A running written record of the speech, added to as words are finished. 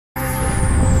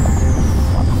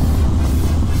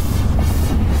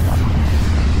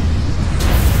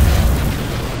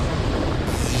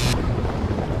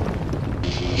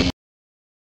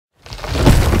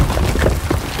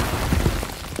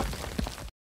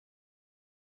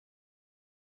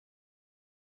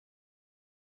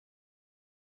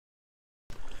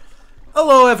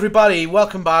Hello everybody,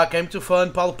 welcome back. Aim to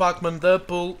Fun, Paul Pacman,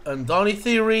 Deadpool, and Donny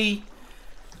Theory.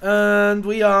 And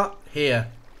we are here.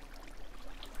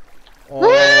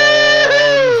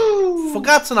 On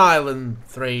Forgotten Island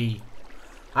 3.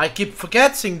 I keep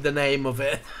forgetting the name of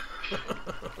it.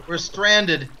 We're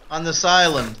stranded on this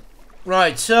island.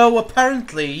 Right, so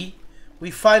apparently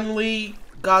we finally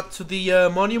got to the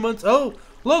monument. Oh,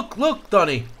 look,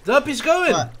 Donny. Up he's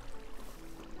going. What?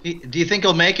 Do you think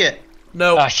he'll make it?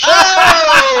 No.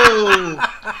 Oh!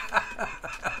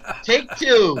 Take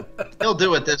two. He'll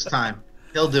do it this time.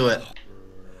 He'll do it.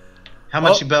 How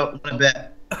much you want to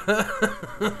bet?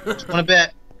 Want to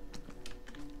bet?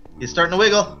 He's starting to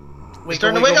wiggle. He's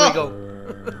starting to wiggle.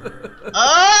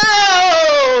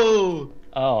 Oh!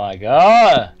 Oh my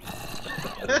god!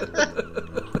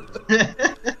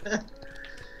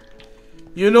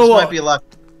 You know this what? might be a lot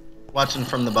watching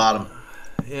from the bottom.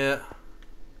 Yeah.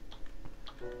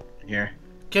 Here.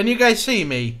 Can you guys see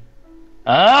me?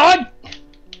 Ah!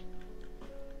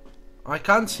 I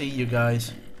can't see you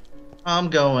guys. I'm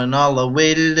going all the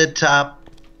way to the top.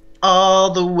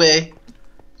 All the way.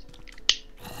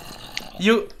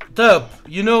 Dub,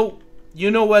 you know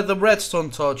where the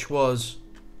redstone torch was?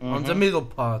 On the middle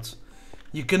part.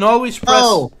 You can always press...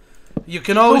 Oh! You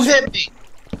can always... Who hit me?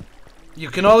 You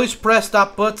can always press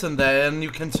that button there and you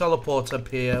can teleport up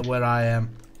here where I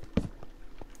am.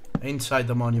 Inside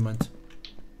the monument.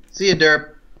 See you,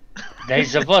 Derp.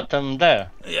 There's a button there.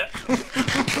 Yeah.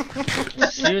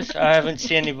 Serious? I haven't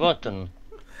seen any button.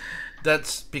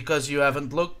 That's because you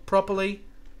haven't looked properly.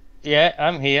 Yeah,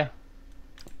 I'm here.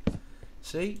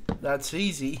 See? That's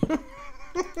easy.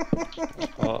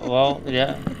 Well,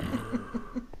 yeah.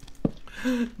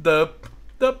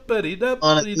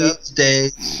 One of these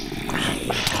days.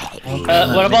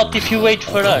 What about if you wait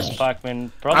for us,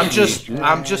 Pacman? Probably.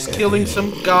 I'm just killing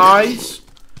some guys.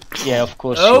 Yeah, of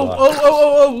course Oh, you are.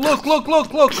 oh, look.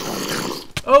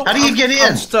 Oh, How do you get in?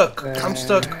 I'm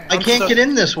stuck. I can't get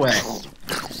in this way.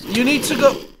 You need to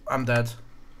go. I'm dead.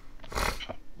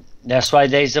 That's why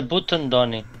there's a button,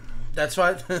 Donny. That's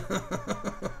right.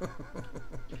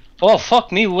 Oh,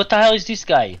 fuck me, what the hell is this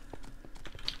guy?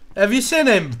 Have you seen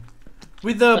him?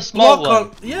 With the A small block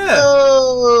one. on. Yeah.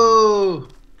 Oh!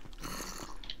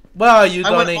 Where are you, I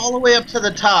Donny? went all the way up to the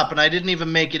top and I didn't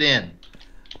even make it in.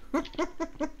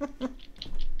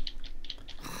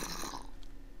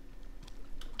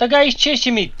 The guy is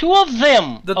chasing me. Two of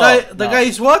them. The Oh, guy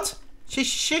is what?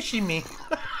 Shishing me.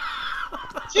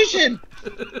 Shishin!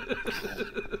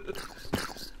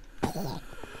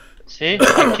 See?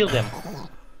 I killed him.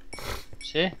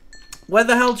 See? Where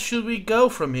the hell should we go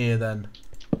from here then?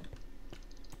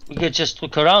 We could just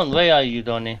look around. Where are you,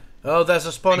 Donny? Oh, there's a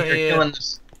spawner You're here. killing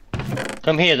this.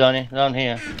 Come here, Donny. Down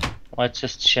here. Let's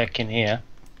just check in here.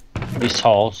 These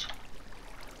halls.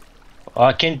 Oh,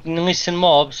 I can listen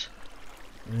mobs.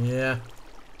 Yeah.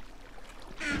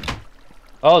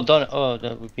 Oh, Donny. Oh,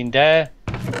 we've been there.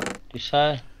 This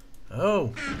side.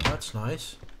 Oh, that's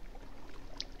nice.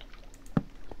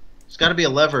 There's gotta be a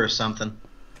lever or something.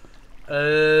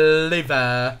 Leave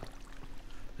her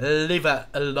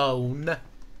alone.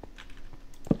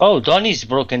 Oh, Donny's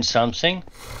broken something.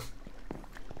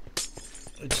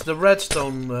 It's the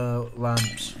redstone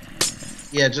lamps.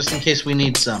 Yeah, just in case we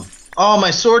need some. Oh,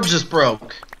 my sword just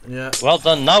broke. Yeah. Well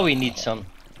done. Now we need some.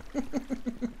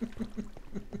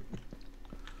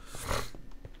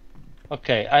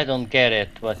 Okay, I don't get it.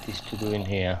 What is to do in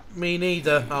here? Me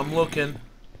neither. I'm looking.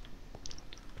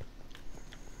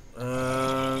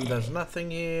 There's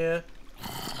nothing here.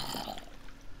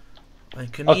 I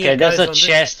can hear Okay, there's guys a on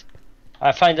chest.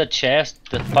 I find a chest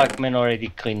that Pacman already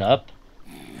cleaned up.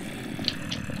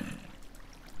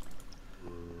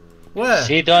 Where?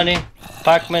 See, Donny?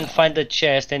 Pacman find the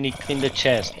chest and he cleaned the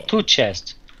chest. Two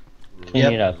chests. Clean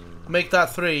Yep. it up. Make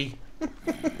that 3.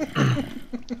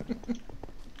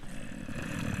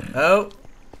 Oh.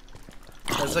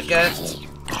 There's a guest.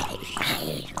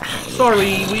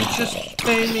 Sorry, we just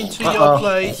came into your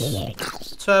place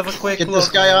to have a quick Get look. this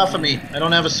guy off of me. I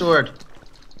don't have a sword.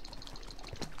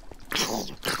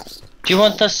 Do you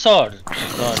want a sword,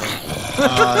 Donny?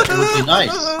 It would be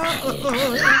nice.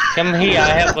 Come here, I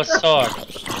have a sword.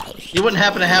 You wouldn't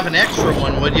happen to have an extra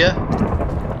one, would you?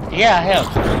 Yeah, I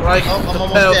have. Like Oh, I'm the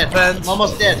almost belt dead. pants. I'm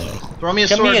almost dead. Throw me a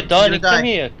Come sword. here, I'm Donny. gonna die. Come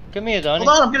here. Come here, Donny.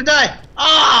 Hold on, I'm gonna die.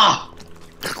 Ah!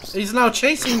 He's now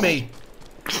chasing me.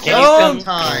 Can Oh! you come?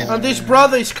 Time. And this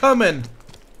brother is coming.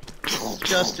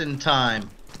 Just in time.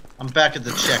 I'm back at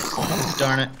the checkpoint.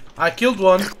 Darn it. I killed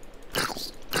one.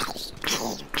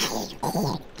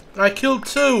 I killed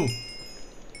 2.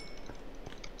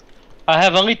 I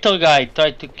have a little guy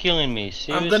tried to killing me.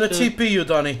 I'm gonna Seriously? TP you,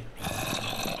 Donny.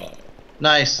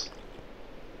 Nice.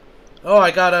 Oh, I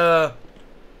got a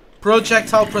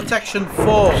projectile protection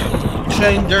 4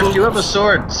 chain. Dirk, boots. you have a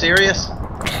sword. Serious?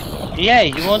 Yeah,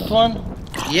 you want one?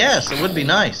 Yes, it would be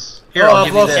nice. Here, Oh, I'll I've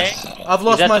give you lost. this. I've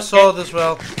lost that my okay? sword as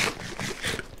well. Is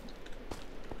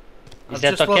I've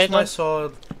that just okay, lost my Don?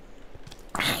 sword.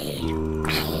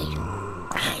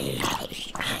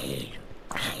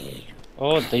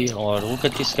 Oh dear Lord, look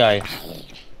at this guy.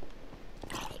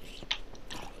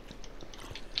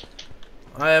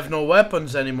 I have no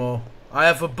weapons anymore. I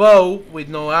have a bow with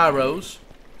no arrows.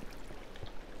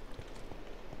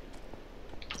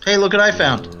 Hey, look what I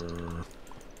found.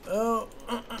 Oh,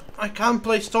 I can't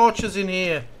place torches in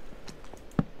here.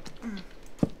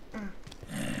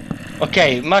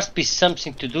 Okay, must be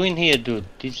something to do in here, dude.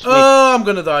 This Oh, I'm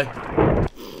gonna die.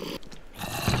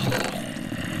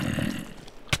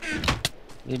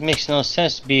 it makes no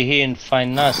sense to be here and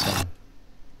find nothing.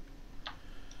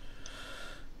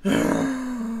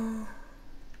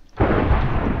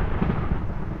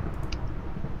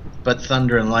 But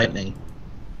thunder and lightning.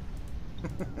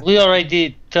 We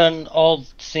already turned all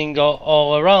thing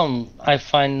all around. I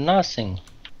find nothing.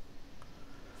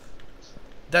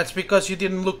 That's because you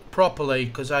didn't look properly,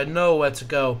 because I know where to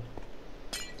go.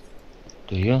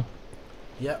 Do you?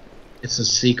 Yep. It's a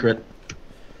secret.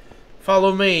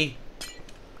 Follow me.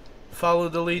 Follow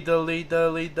the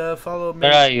leader, follow me.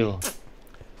 Where are you?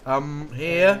 I'm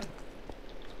here.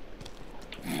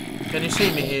 Can you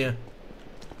see me here?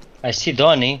 I see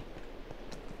Donnie.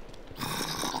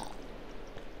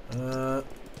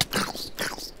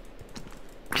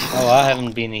 Oh, I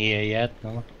haven't been here yet,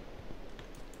 no.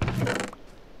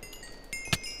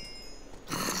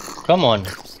 Come on.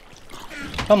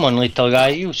 Come on, little guy.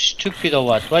 You stupid or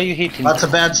what? Why are you hitting Lots me?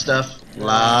 of bad stuff.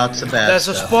 Lots of bad There's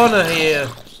a stuff. spawner here.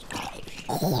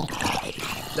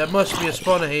 There must be a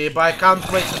spawner here, but I can't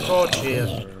place a torch here.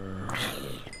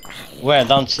 Where,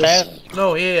 downstairs?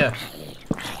 No, here.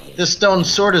 This stone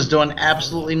sword is doing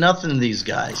absolutely nothing to these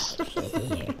guys.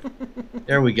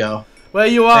 There we go. Where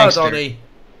you are, Thanks, Donnie?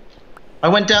 I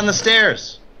went down the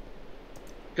stairs.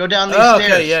 Go down these Oh,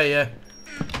 stairs. okay, yeah.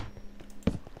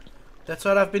 That's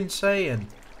what I've been saying.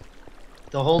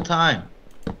 The whole time.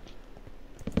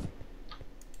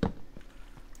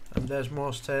 And there's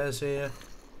more stairs here.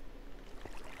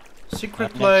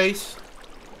 Secret place.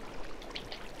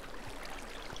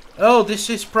 Oh, this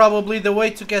is probably the way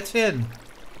to get in.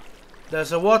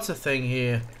 There's a water thing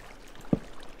here.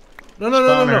 No.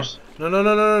 Spawners.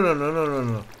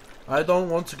 No. I don't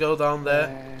want to go down there.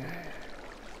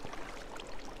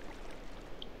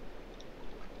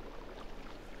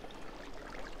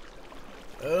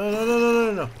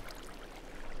 No.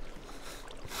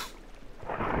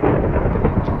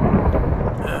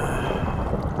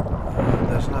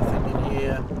 There's nothing in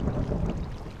here.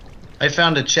 I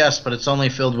found a chest, but it's only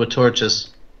filled with torches.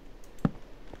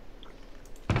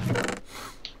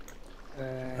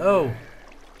 Oh.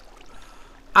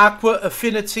 Aqua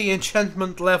Affinity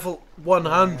Enchantment level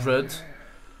 100.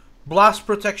 Blast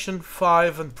Protection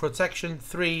 5 and Protection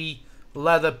 3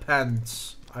 leather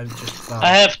pants. I've just found. I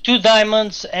have 2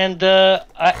 diamonds and a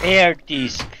air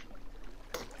disc.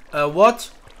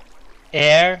 What?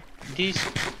 Air disc?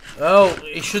 Oh,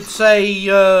 it should say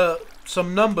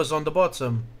some numbers on the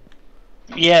bottom.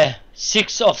 Yeah,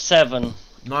 6 of 7.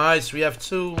 Nice, we have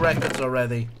 2 records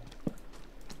already.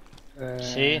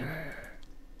 See?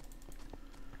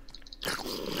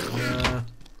 Uh,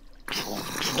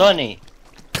 Donnie,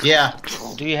 Yeah.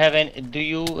 do you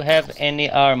have any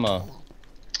armor?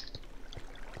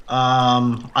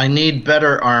 I need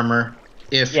better armor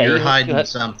if Yeah, you're you hiding have-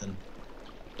 something.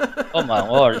 Oh my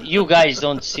lord, you guys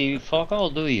don't see fuck all,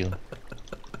 do you?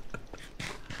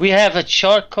 We have a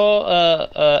charcoal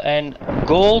and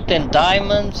gold and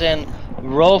diamonds and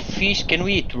raw fish. Can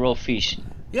we eat raw fish?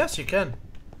 yes, you can.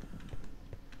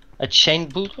 A chain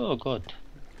boot? Oh god.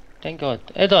 Thank god.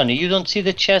 Hey Donnie, you don't see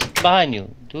the chest behind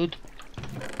you, dude?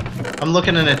 I'm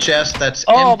looking in a chest that's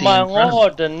Oh empty. my in front of me.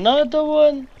 lord, another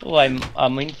one? Oh,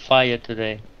 I'm in fire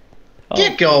today. Oh.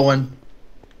 Get going.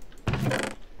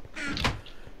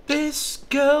 This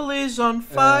girl is on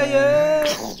fire.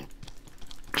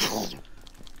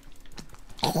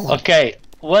 Okay,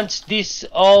 once this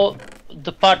all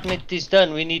department is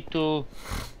done, we need to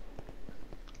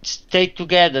stay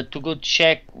together to go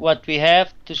check what we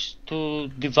have to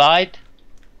divide,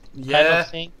 kind Yeah. of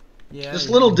thing. Yeah. This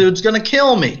little dude's gonna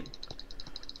kill me.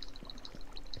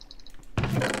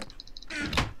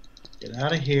 Get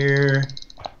out of here.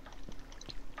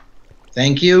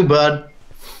 Thank you, bud.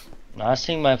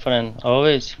 Nothing, my friend.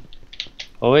 Always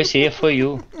here for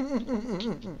you.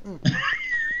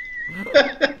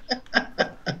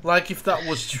 Like if that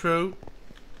was true.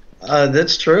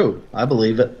 That's true. I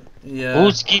believe it. Yeah.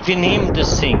 Who's giving him the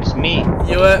things? Me.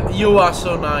 You are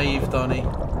so naive, Donny.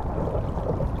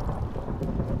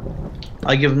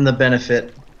 I give him the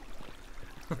benefit.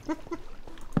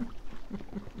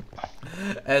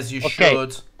 As you Okay.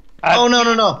 should. Oh, no,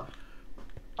 no, no.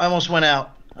 I almost went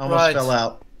out. I almost Right. fell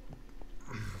out.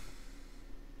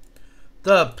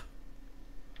 Dub.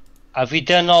 Have we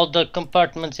done all the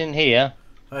compartments in here?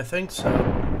 I think so.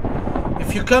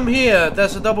 If you come here,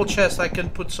 there's a double chest. I can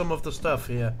put some of the stuff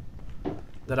here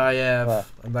that I have, Right.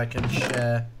 and I can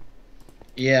share.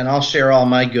 Yeah, and I'll share all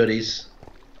my goodies.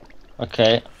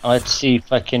 Okay, let's see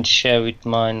if I can share with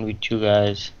mine with you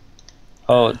guys.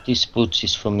 Oh, this boots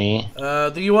is for me.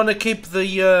 Do you want to keep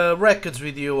the records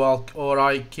with you, or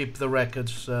I keep the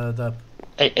records, Dub?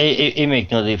 It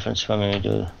make no difference for me,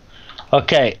 dude.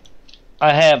 Okay,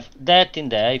 I have that in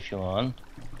there if you want.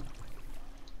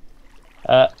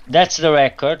 That's the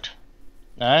record.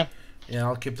 Yeah,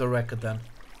 I'll keep the record then.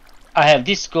 I have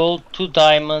this gold, 2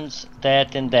 diamonds,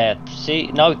 that and that. See,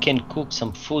 now we can cook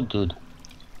some food, dude.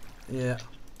 Yeah.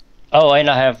 Oh, and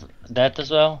I have that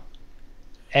as well.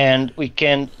 And we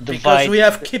can divide. Because we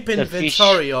have keep the fish.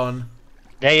 inventory on.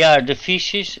 The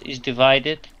fishes is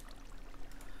divided.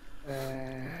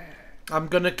 I'm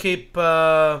gonna keep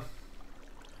all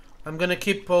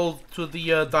to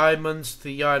the diamonds,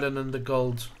 the iron, and the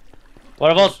gold.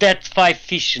 What about that 5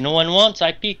 fish? No one wants?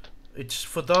 I pick. It's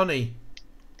for Donny.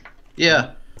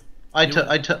 Yeah.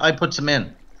 I put some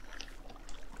in.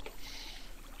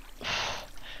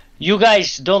 You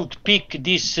guys don't pick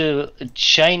these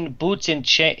chain boots and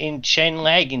chain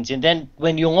leggings, and then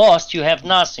when you lost, you have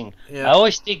nothing. Yeah. I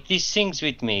always take these things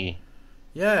with me.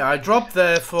 Yeah, I dropped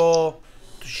there to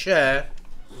share,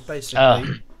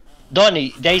 basically,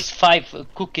 Donny, there's 5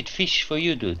 cooked fish for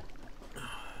you, dude.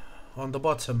 on the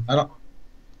bottom. I don't.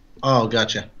 Oh,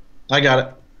 gotcha. I got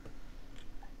it.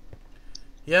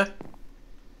 Yeah.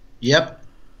 Yep.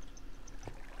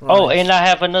 Oh, Right. and I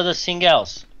have another thing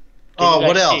else. Can Oh, you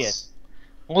what guys see else?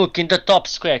 it? Look in the top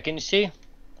square. Can you see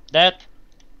that?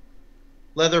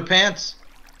 Leather pants?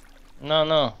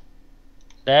 No.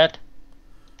 That?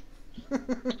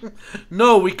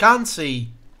 No, we can't see.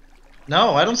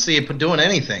 No, I don't see it doing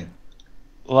anything.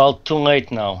 Well, too late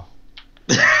now.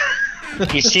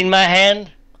 You see my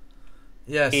hand?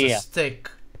 Yes, Yeah. a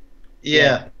stick.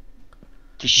 Yeah.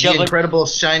 To shove The it. incredible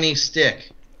shiny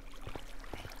stick.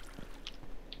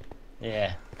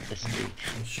 Yeah, that's good.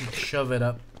 You should shove it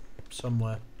up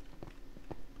somewhere.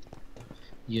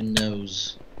 Your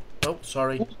nose. Oh,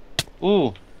 sorry.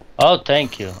 Ooh. Oh,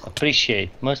 thank you. Appreciate.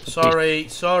 Most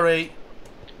appreciate. Sorry.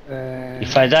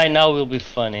 If I die now, will be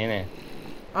funny, innit?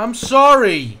 I'm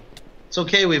sorry. It's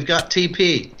okay, we've got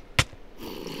TP.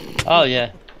 Oh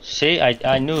yeah. See,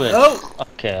 I knew it. Oh,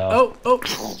 Okay. oh.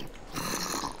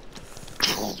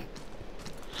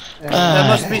 There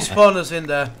must be spawners in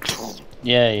there.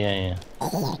 Yeah.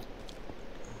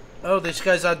 Oh, these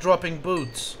guys are dropping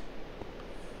boots.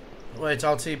 Wait,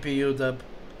 I'll TP you, Dub.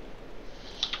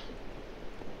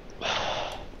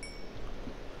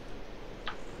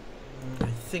 I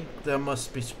think there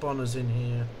must be spawners in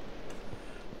here.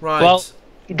 Right. Well,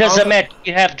 it doesn't I'll- matter.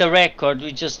 You have the record.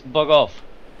 We just bug off.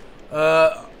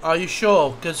 Are you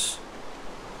sure? Because,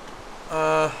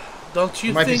 don't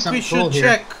you Might be think we something should cool here.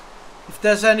 check if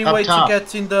there's any Up way top. to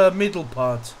get in the middle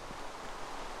part?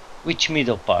 Which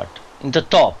middle part? In the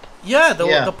top. Yeah,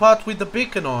 Yeah. the part with the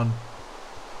beacon on.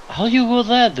 How you go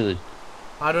there, dude?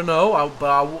 I don't know, but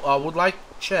I would like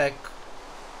to check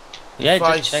Yeah, if,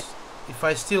 just check. if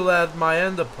I still had my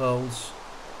ender pearls.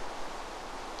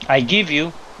 I give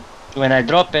you. When I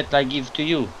drop it, I give to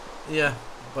you. Yeah,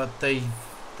 but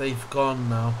they've gone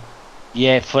now.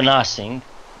 Yeah, for nothing.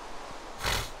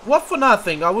 What for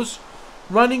nothing? I was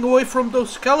running away from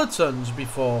those skeletons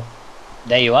before.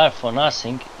 There you are, for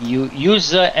nothing. You use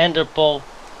the ender pearl.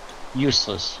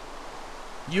 Useless.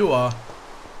 You are.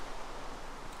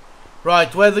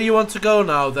 Right, where do you want to go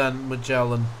now then,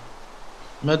 Magellan?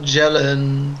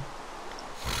 Magellan.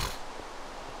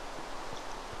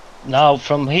 Now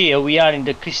from here we are in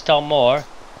the Crystal Moor.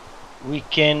 We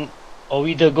can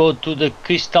either go to the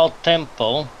Crystal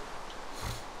Temple,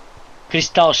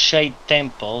 Crystal Shade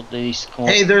Temple. That is called.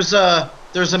 Hey, there's a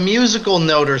musical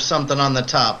note or something on the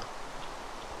top.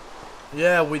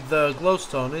 Yeah, with the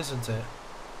glowstone, isn't it?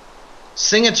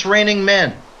 Sing It's Raining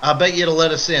Men. I bet you it'll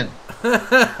let us in.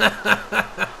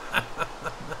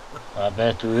 I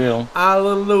bet we will.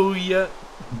 Hallelujah.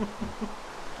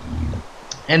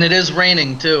 And it is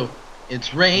raining too.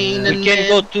 It's raining. We can men.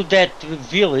 go to that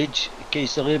village. Okay,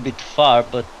 it's a little bit far,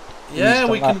 but Yeah, Mr.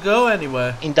 we can go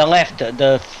anywhere. in the left,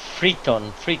 the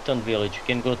Freeton village. You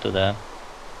can go to there.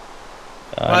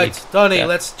 Right, Donny, yeah.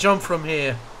 let's jump from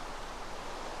here.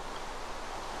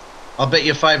 I'll bet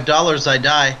you $5 I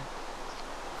die.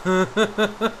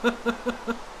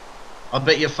 I'll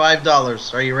bet you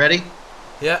 $5. Are you ready?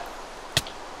 Yeah.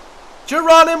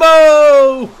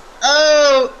 Geronimo!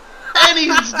 Oh, and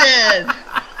he's dead.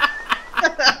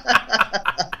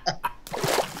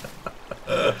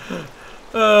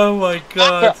 Oh my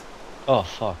god. Oh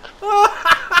fuck.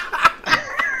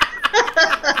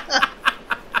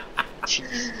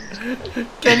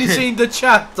 Can you see in the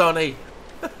chat, Donny?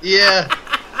 Yeah.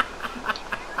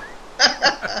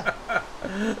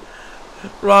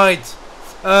 Right.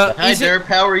 Hi, Is it, Derp.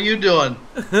 How are you doing?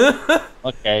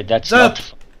 Okay, that's Derp,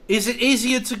 not. is it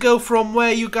easier to go from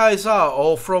where you guys are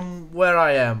or from where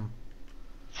I am?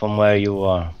 From where you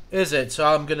are. Is it? So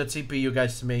I'm gonna TP you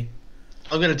guys to me.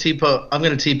 I'm gonna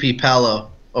TP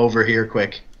Palo over here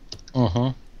quick. Mm-hmm.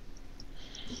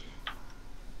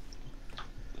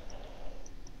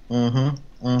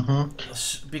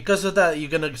 Because of that, you're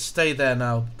gonna stay there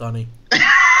now, Donny.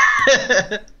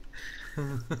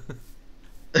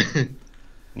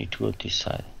 Need to go this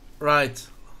side. Right.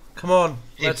 Come on.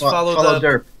 Hey, Let's follow the...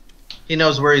 Derp. He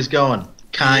knows where he's going.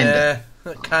 Kinda.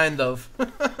 Yeah, kind of.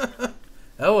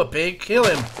 Oh, a pig. Kill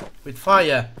him. With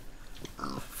fire.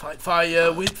 Fight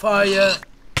fire with fire.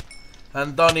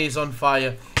 And Donny's on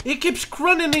fire. He keeps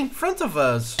running in front of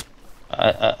us.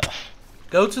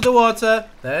 Go to the water.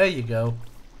 There you go.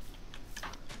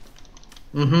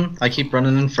 I keep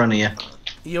running in front of you.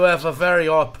 You have a very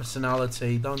odd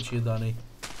personality, don't you, Donny?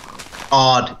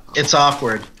 Odd. It's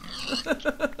awkward.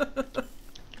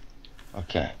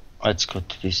 Okay, let's go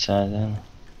to this side then.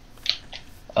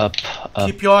 Up.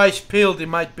 Keep your eyes peeled. There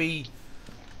might be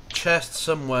chests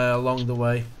somewhere along the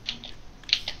way.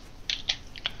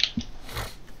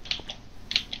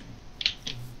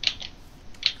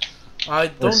 I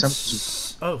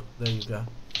don't. Oh, there you go.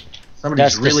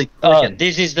 Somebody's really.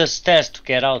 This is the stairs to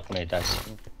get out, mate. I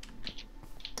see.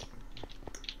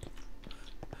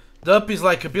 Derp is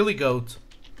like a billy goat.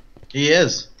 He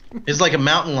is. He's like a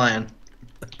mountain lion.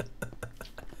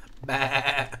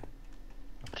 Bah.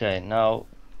 Okay, now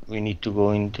we need to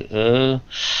go into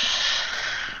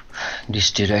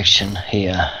this direction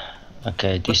here.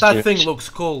 Okay, But this that direction. thing looks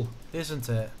cool, isn't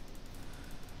it?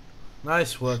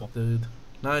 Nice work, dude.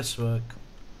 Nice work.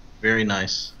 Very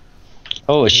nice.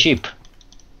 Oh, a sheep.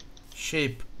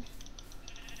 Sheep.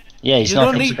 Yeah, it's You not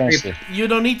don't need- expensive. You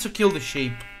don't need to kill the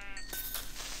sheep.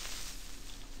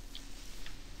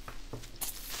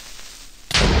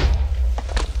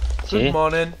 See? Good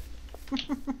morning.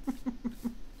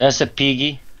 That's a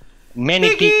piggy. Many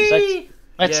Piggy! piggies.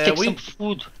 Let's Yeah, take we- some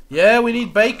food. Yeah, we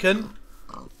need bacon.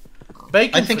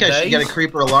 Bacon I think for I should days. get a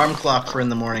creeper alarm clock for in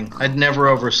the morning. I'd never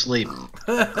oversleep.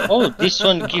 Oh, this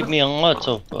one give me a lot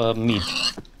of meat.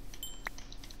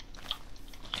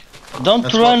 Don't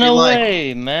That's run what we like.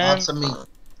 away, man. Lots of meat.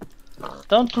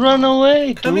 Don't run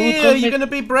away, Come dude. here, Don't you're make- gonna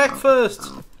be breakfast.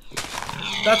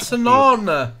 That's an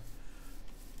honor.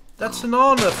 That's an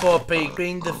honor for a pig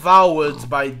being devoured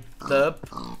by Derp.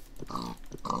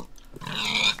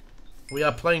 We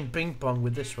are playing ping pong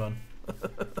with this one.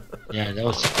 Yeah, that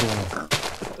was cool.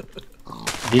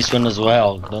 This one as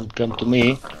well. Don't come to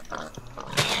me.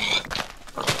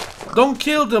 Don't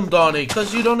kill them, Donny,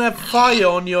 because you don't have fire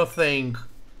on your thing.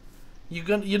 You're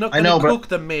not I gonna know, but- cook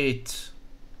the meat.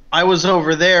 I was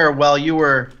over there while you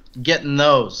were getting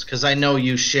those, because I know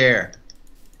you share.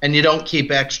 And you don't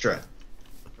keep extra.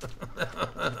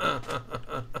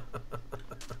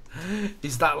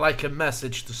 Is that like a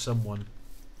message to someone?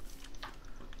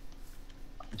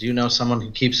 Do you know someone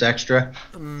who keeps extra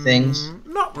things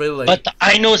Not really. But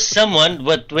I know someone.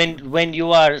 But when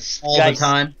you are all guys, the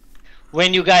time?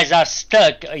 when you guys are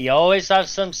stuck, you always have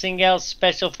something else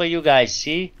special for you guys.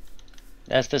 See,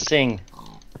 that's the thing.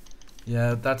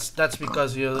 Yeah, that's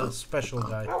because you're a special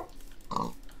guy.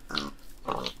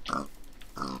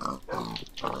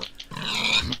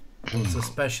 He's a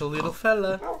special little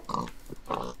fella.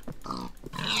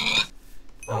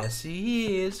 Yes,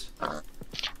 he is.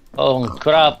 Oh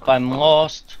crap! I'm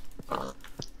lost.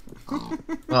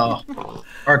 Oh,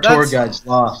 our tour That's- guide's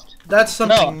lost. That's No,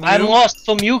 something new. I'm lost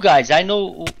from you guys. I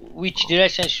know which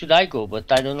direction should I go, but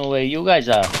I don't know where you guys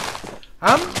are.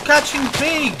 I'm catching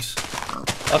pigs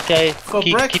Okay. for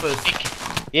breakfast.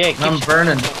 Yeah, I'm keep,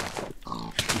 burning.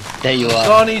 there you are.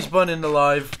 Donny's burning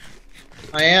alive.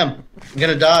 I am. I'm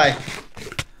gonna die.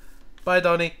 Bye,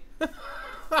 Donny.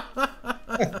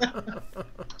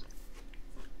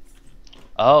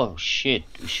 Oh shit!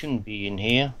 We shouldn't be in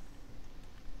here.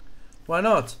 Why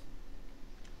not?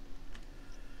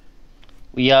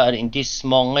 we are in this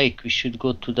small lake. We should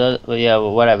go to the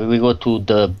whatever. We go to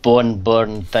the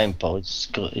Burn temple.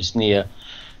 It's near.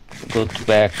 Go to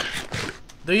back.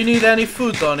 Do you need any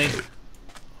food, Donny?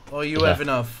 Or you Yeah. have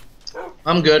enough?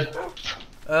 I'm good.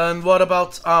 And what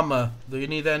about armor? Do you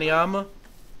need any armor?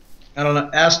 I don't know.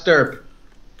 Ask Derp.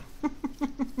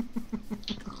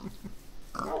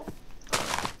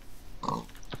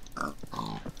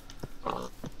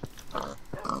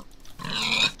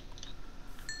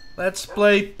 Let's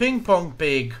play ping pong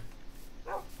pig.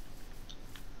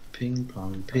 Ping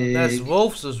pong pig. There's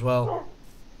wolves as well.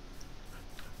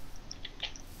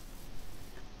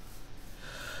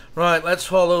 Right, let's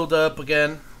follow Derp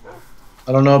again.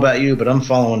 I don't know about you, but I'm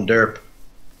following Derp.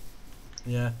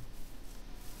 Yeah.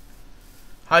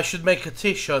 I should make a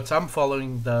t-shirt. I'm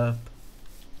following Derp.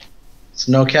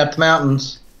 Snow-capped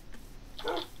mountains.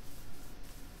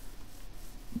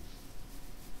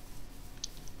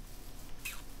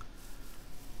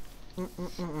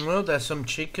 No, there's some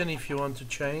chicken if you want to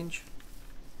change.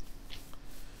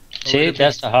 See, little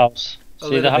that's the house. A See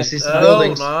the little house? This is some Oh,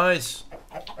 buildings. nice.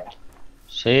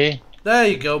 See? There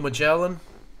you go, Magellan.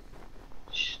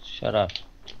 Shut up.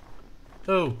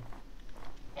 Who?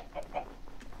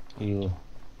 You.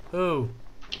 Who?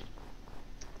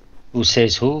 Who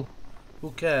says who?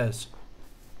 Who cares?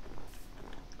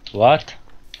 What?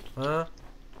 Huh?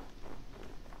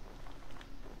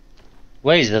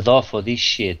 Where is the door for this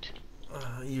shit?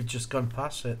 You've just gone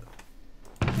past it.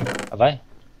 Have I?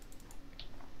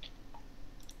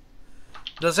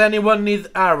 Does anyone need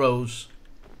arrows?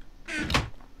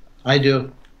 I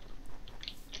do.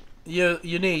 You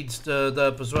need the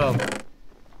Derp as well.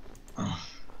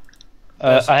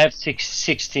 I have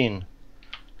 16.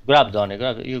 Grab, Donny.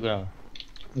 Grab it. You grab.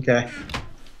 Okay.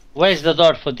 Where's the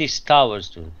door for these towers,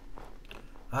 dude?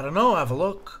 I don't know. Have a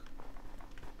look.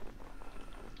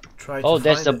 Try Oh, to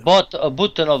there's find a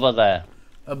button over there.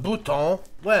 a button.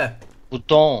 Where?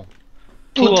 Button.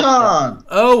 Two of them. Bhutan!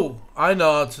 Oh, I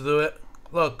know how to do it.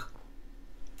 Look.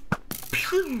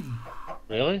 Pew!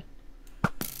 Really?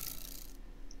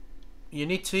 You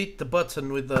need to hit the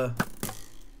button with the.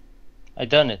 I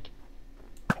done it.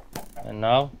 And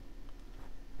now?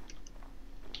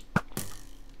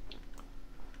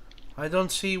 I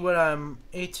don't see where I'm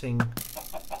hitting.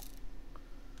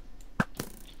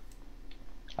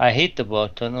 I hit the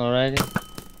button already.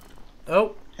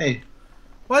 Oh, Hey,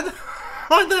 why the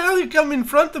hell you come in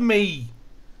front of me?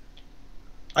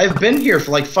 I've been here for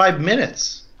like 5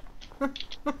 minutes.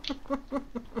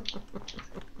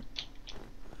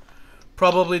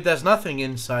 Probably there's nothing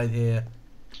inside here.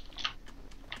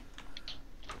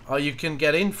 Or you can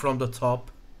get in from the top.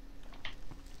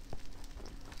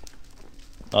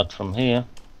 Not from here.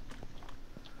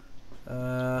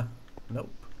 Nope.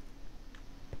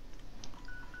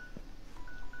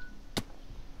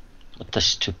 What a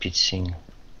stupid thing.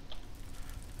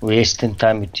 Wasting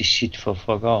time with this shit for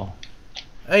go.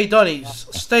 Hey Donny,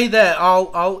 stay there.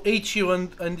 I'll eat you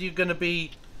and you're gonna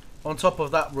be on top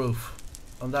of that roof.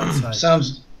 On that side.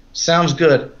 Sounds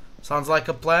good. Sounds like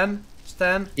a plan,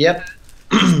 Stan? Yep.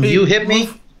 You hit me?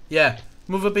 Yeah,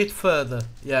 move a bit further.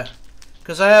 Yeah.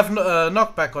 Because I have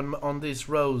knockback on these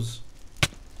rows.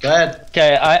 Go ahead.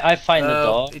 Okay, I find the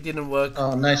door. It didn't work.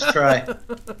 Oh, nice try.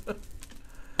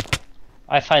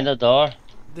 I find the door.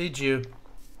 Did you?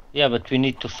 Yeah, but we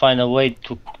need to find a way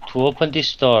to open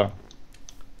this door.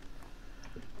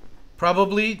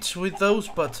 Probably it's with those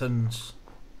buttons.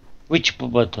 Which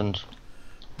buttons?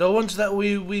 The ones that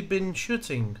we've been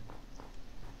shooting.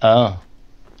 Oh.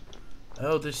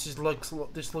 Oh, this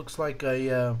looks like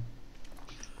a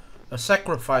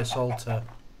sacrifice altar,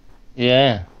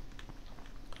 Yeah.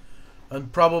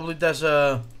 and probably there's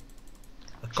a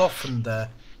coffin there.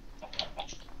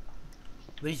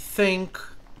 They think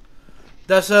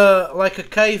there's like a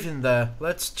cave in there.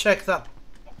 Let's check that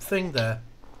thing there.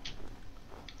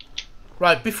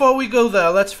 Right, before we go there,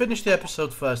 let's finish the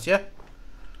episode first, yeah?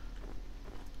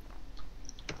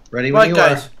 Ready when Right, you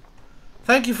guys. are.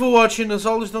 Thank you for watching. As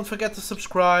always, don't forget to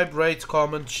subscribe, rate,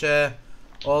 comment, share,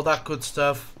 all that good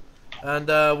stuff. And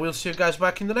we'll see you guys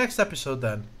back in the next episode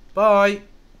then. Bye.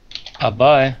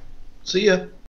 Bye. See ya.